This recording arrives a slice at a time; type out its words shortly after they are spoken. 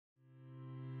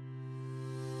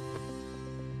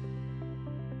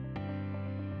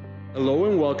Hello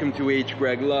and welcome to H.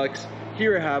 Greg Lux.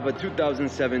 Here I have a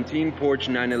 2017 Porsche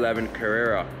 911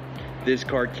 Carrera. This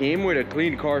car came with a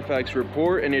clean Carfax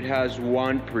report and it has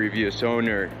one previous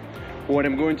owner. What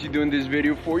I'm going to do in this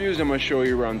video for you is I'm going to show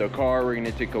you around the car. We're going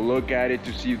to take a look at it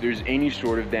to see if there's any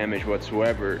sort of damage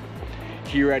whatsoever.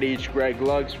 Here at H. Greg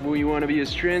Lux, we want to be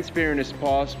as transparent as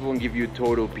possible and give you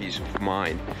total peace of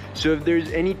mind. So if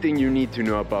there's anything you need to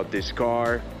know about this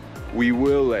car, we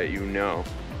will let you know.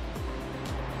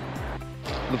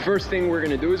 The first thing we're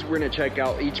going to do is we're going to check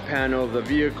out each panel of the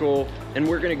vehicle, and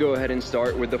we're going to go ahead and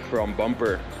start with the front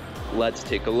bumper. Let's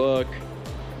take a look.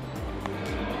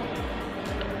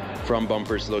 Front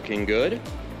bumper's looking good.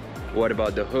 What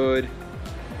about the hood?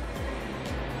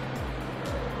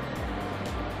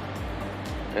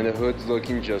 And the hood's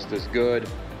looking just as good.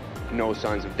 No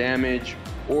signs of damage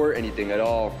or anything at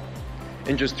all.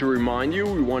 And just to remind you,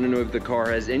 we want to know if the car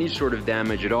has any sort of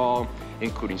damage at all,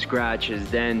 including scratches,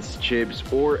 dents, chips,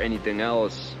 or anything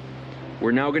else.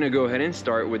 We're now going to go ahead and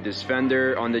start with this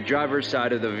fender on the driver's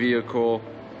side of the vehicle.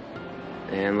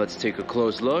 And let's take a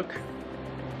close look.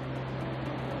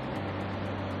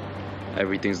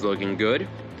 Everything's looking good.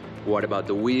 What about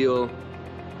the wheel?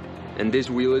 And this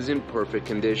wheel is in perfect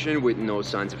condition with no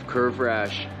signs of curve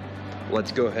rash.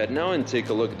 Let's go ahead now and take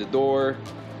a look at the door.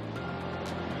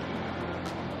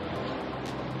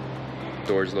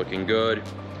 Door's looking good.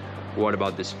 What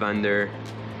about this fender?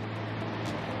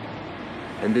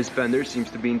 And this fender seems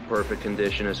to be in perfect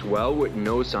condition as well with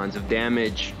no signs of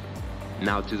damage.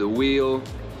 Now to the wheel.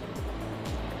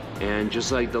 And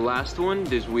just like the last one,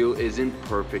 this wheel is in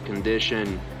perfect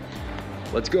condition.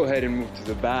 Let's go ahead and move to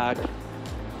the back.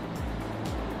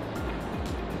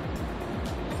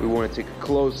 We want to take a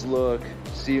close look,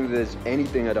 see if there's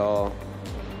anything at all.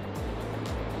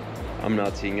 I'm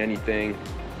not seeing anything.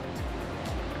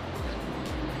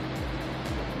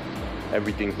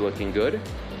 Everything's looking good.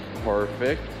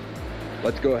 Perfect.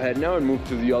 Let's go ahead now and move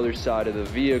to the other side of the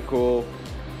vehicle,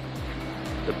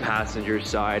 the passenger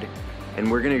side.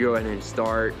 And we're gonna go ahead and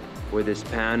start with this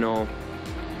panel.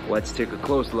 Let's take a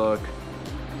close look.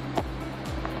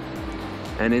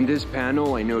 And in this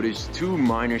panel, I noticed two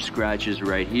minor scratches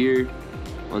right here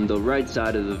on the right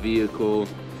side of the vehicle,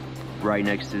 right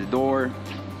next to the door.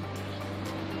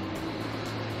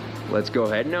 Let's go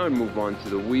ahead now and move on to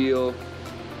the wheel.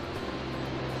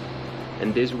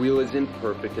 And this wheel is in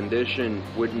perfect condition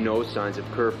with no signs of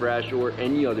curve rash or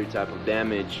any other type of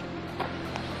damage.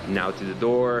 Now to the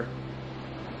door.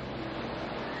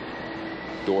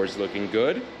 Door's looking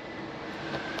good.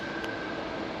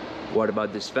 What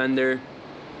about this fender?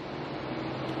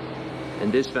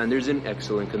 And this fender's in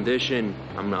excellent condition.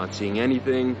 I'm not seeing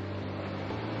anything.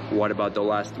 What about the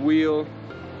last wheel?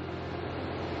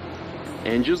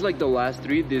 And just like the last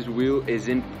three, this wheel is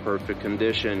in perfect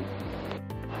condition.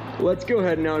 Let's go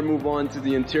ahead now and move on to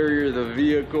the interior of the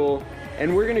vehicle.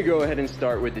 And we're gonna go ahead and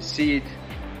start with the seat.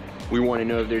 We wanna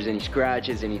know if there's any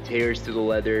scratches, any tears to the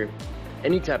leather,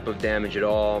 any type of damage at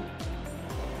all.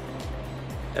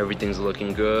 Everything's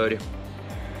looking good.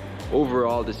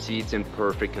 Overall, the seat's in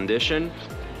perfect condition.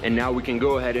 And now we can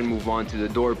go ahead and move on to the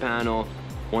door panel.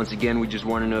 Once again, we just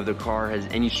want to know if the car has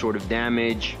any sort of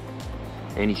damage,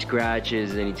 any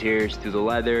scratches, any tears to the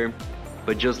leather.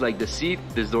 But just like the seat,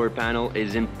 this door panel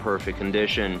is in perfect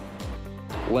condition.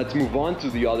 Let's move on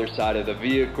to the other side of the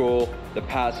vehicle, the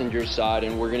passenger side,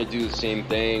 and we're gonna do the same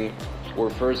thing. We're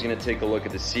first gonna take a look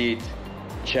at the seat,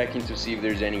 checking to see if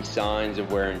there's any signs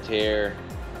of wear and tear,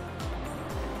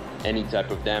 any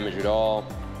type of damage at all.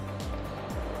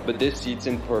 But this seat's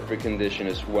in perfect condition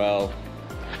as well.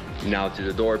 Now to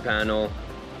the door panel.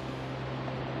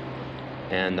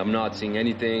 And I'm not seeing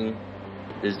anything.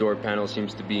 This door panel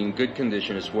seems to be in good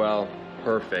condition as well.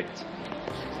 Perfect.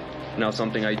 Now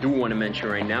something I do want to mention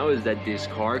right now is that this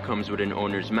car comes with an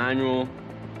owner's manual,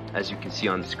 as you can see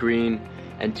on the screen,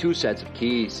 and 2 sets of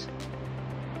keys.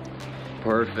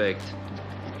 Perfect.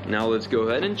 Now let's go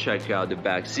ahead and check out the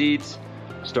back seats.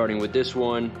 Starting with this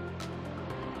one,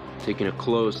 taking a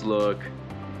close look,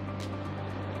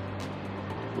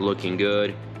 looking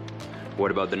good.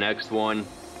 What about the next one?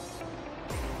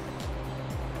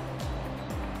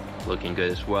 Looking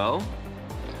good as well.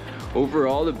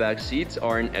 Overall, the back seats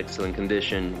are in excellent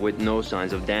condition with no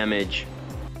signs of damage.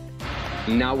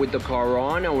 Now with the car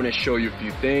on, I want to show you a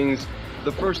few things.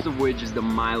 The first of which is the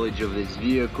mileage of this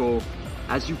vehicle.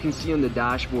 As you can see on the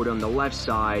dashboard on the left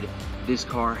side, this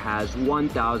car has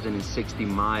 1,060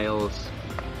 miles.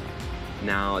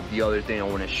 Now, the other thing I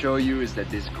want to show you is that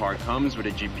this car comes with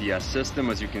a GPS system,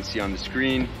 as you can see on the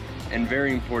screen, and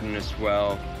very important as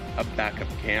well, a backup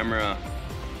camera.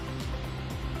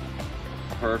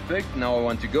 perfect. Now I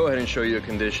want to go ahead and show you the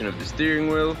condition of the steering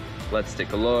wheel. Let's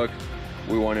take a look.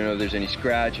 We want to know if there's any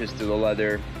scratches to the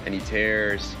leather, any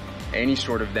tears, any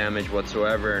sort of damage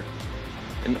whatsoever.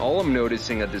 And all I'm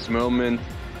noticing at this moment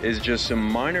is just some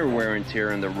minor wear and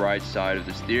tear on the right side of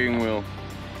the steering wheel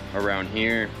around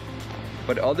here.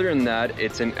 But other than that,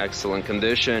 it's in excellent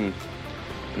condition.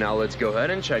 Now let's go ahead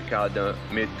and check out the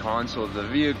mid console of the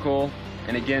vehicle.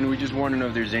 And again, we just want to know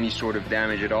if there's any sort of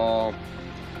damage at all,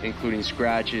 including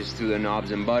scratches to the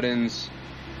knobs and buttons,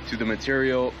 to the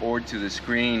material, or to the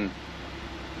screen.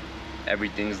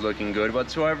 Everything's looking good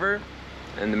whatsoever,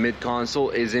 and the mid console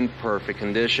is in perfect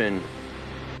condition.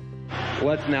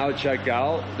 Let's now check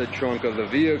out the trunk of the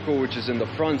vehicle, which is in the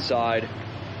front side,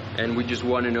 and we just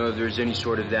want to know if there's any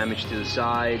sort of damage to the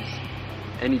sides,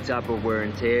 any type of wear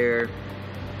and tear.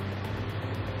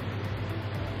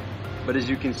 But as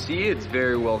you can see, it's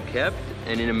very well kept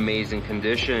and in amazing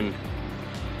condition.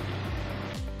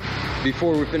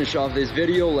 Before we finish off this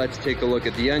video, let's take a look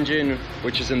at the engine,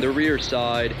 which is in the rear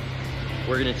side.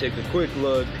 We're gonna take a quick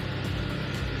look.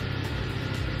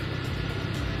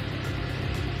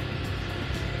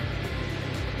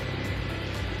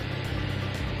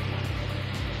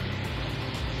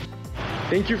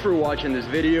 Thank you for watching this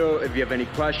video. If you have any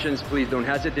questions, please don't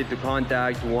hesitate to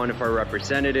contact one of our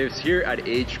representatives here at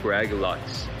H. Greg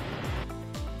Lux.